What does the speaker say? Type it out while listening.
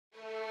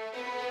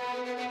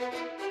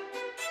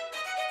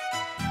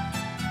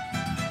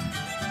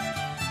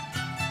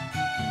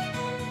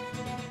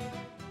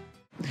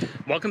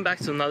Welcome back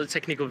to another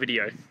technical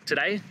video.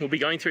 Today, we'll be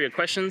going through your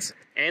questions,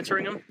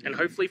 answering them, and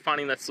hopefully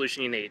finding that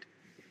solution you need.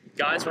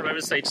 Guys, remember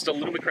to stay just a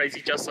little bit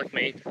crazy just like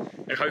me,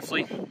 and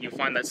hopefully you'll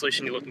find that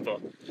solution you're looking for.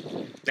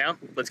 Now,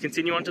 let's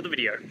continue on to the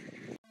video.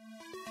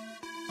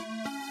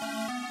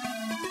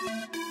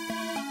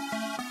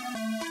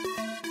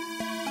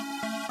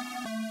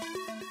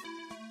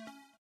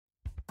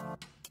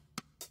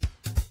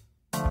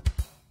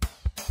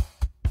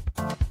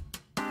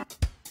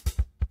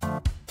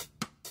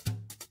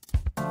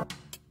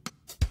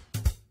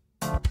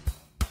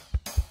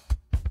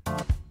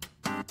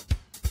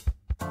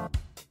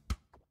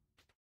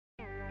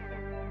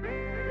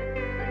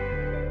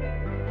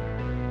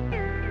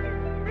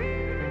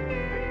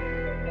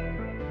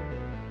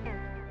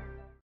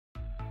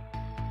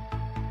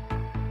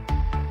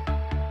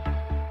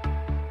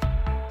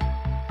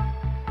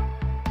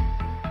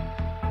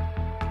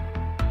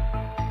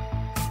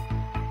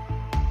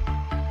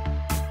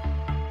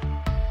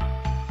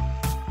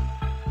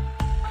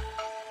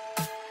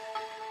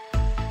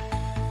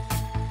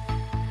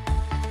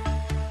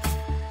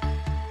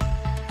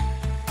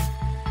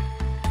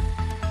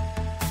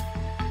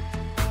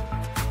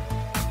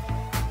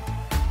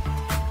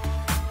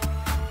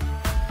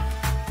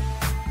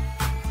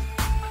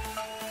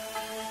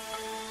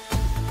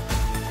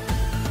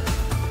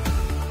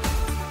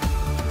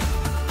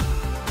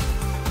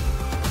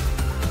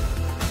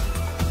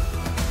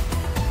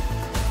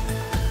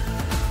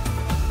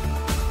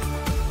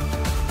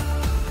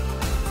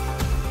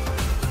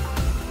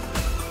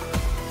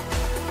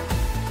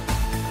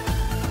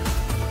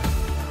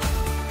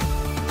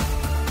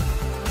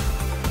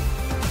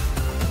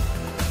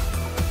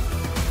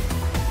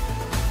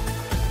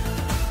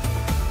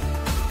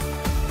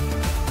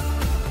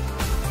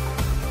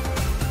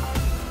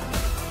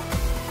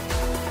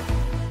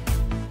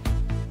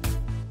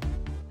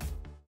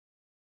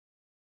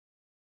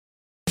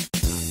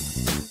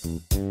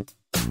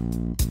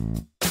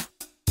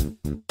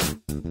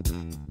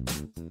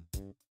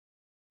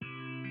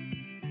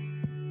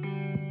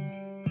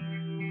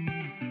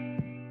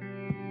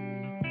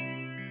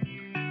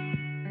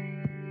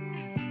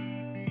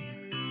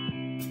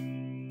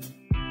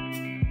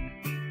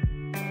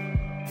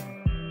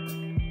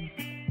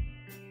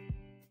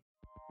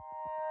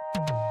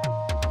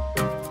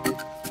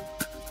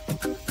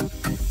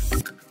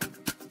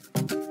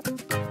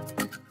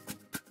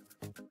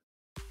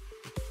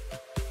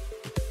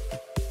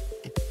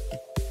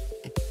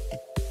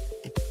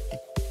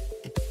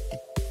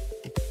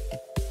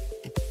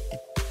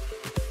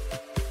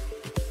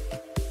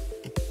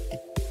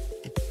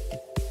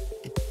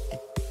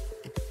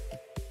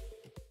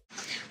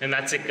 And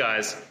that's it,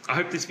 guys. I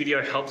hope this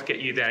video helped get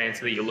you that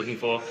answer that you're looking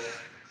for.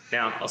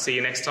 Now, I'll see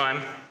you next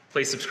time.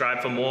 Please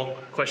subscribe for more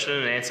question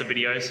and answer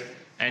videos.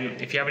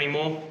 And if you have any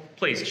more,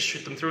 please just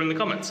shoot them through in the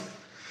comments.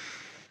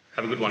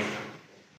 Have a good one.